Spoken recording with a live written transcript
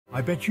I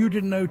bet you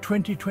didn't know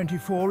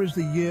 2024 is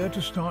the year to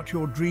start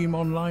your dream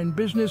online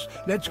business.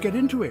 Let's get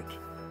into it.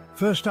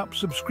 First up,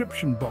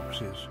 subscription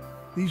boxes.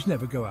 These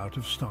never go out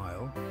of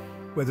style.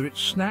 Whether it's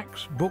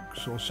snacks,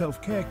 books, or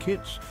self-care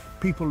kits,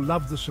 people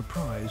love the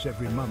surprise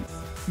every month.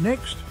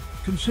 Next,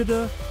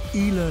 consider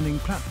e-learning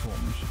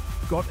platforms.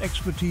 Got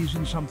expertise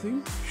in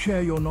something?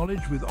 Share your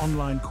knowledge with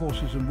online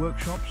courses and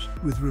workshops.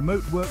 With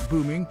remote work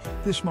booming,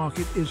 this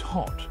market is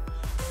hot.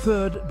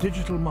 Third,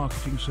 digital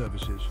marketing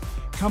services.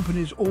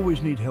 Companies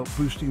always need help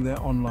boosting their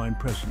online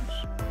presence.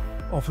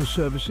 Offer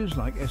services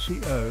like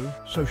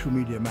SEO, social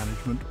media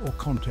management, or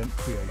content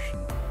creation.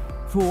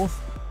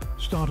 Fourth,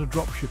 start a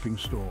dropshipping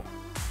store.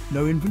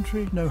 No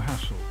inventory, no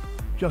hassle.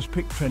 Just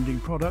pick trending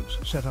products,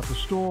 set up a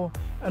store,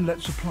 and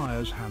let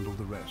suppliers handle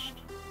the rest.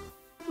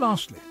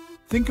 Lastly,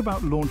 think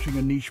about launching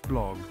a niche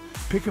blog.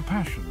 Pick a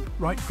passion,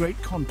 write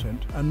great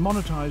content, and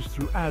monetize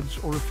through ads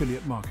or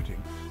affiliate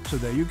marketing. So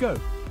there you go.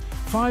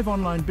 5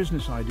 online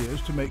business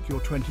ideas to make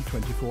your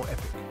 2024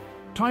 epic.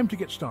 Time to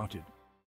get started.